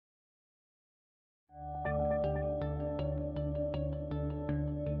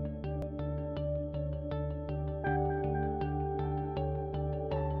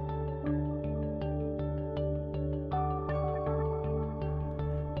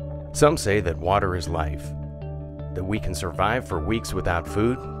Some say that water is life, that we can survive for weeks without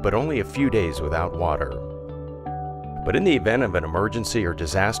food, but only a few days without water. But in the event of an emergency or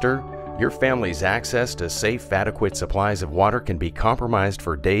disaster, your family's access to safe, adequate supplies of water can be compromised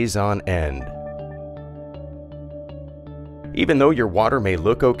for days on end. Even though your water may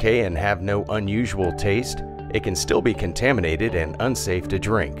look okay and have no unusual taste, it can still be contaminated and unsafe to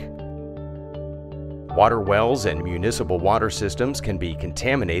drink. Water wells and municipal water systems can be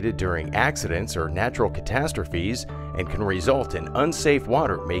contaminated during accidents or natural catastrophes and can result in unsafe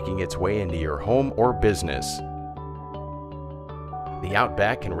water making its way into your home or business. The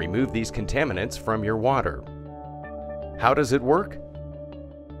Outback can remove these contaminants from your water. How does it work?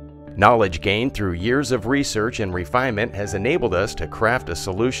 Knowledge gained through years of research and refinement has enabled us to craft a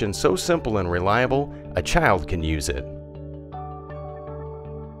solution so simple and reliable, a child can use it.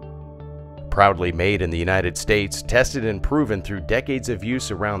 Proudly made in the United States, tested and proven through decades of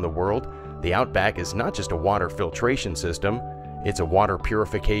use around the world, the Outback is not just a water filtration system, it's a water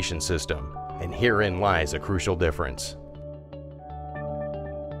purification system, and herein lies a crucial difference.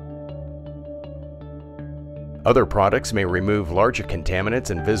 Other products may remove larger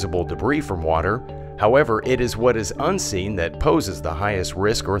contaminants and visible debris from water. However, it is what is unseen that poses the highest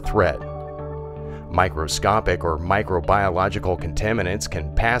risk or threat. Microscopic or microbiological contaminants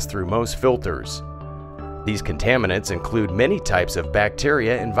can pass through most filters. These contaminants include many types of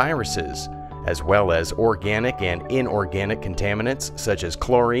bacteria and viruses, as well as organic and inorganic contaminants such as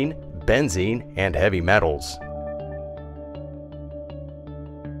chlorine, benzene, and heavy metals.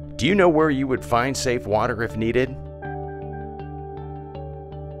 Do you know where you would find safe water if needed?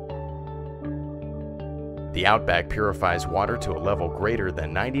 The Outback purifies water to a level greater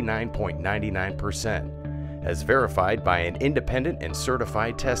than 99.99%, as verified by an independent and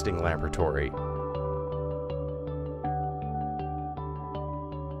certified testing laboratory.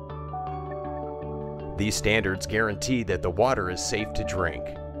 These standards guarantee that the water is safe to drink.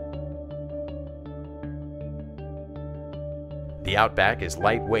 The Outback is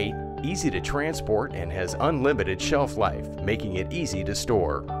lightweight, easy to transport, and has unlimited shelf life, making it easy to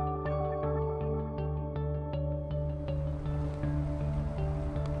store.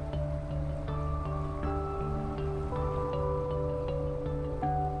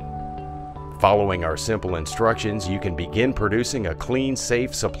 Following our simple instructions, you can begin producing a clean,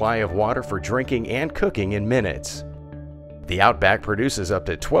 safe supply of water for drinking and cooking in minutes. The Outback produces up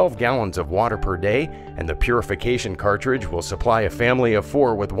to 12 gallons of water per day, and the purification cartridge will supply a family of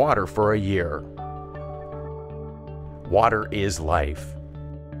 4 with water for a year. Water is life.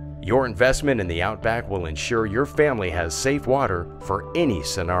 Your investment in the Outback will ensure your family has safe water for any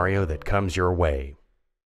scenario that comes your way.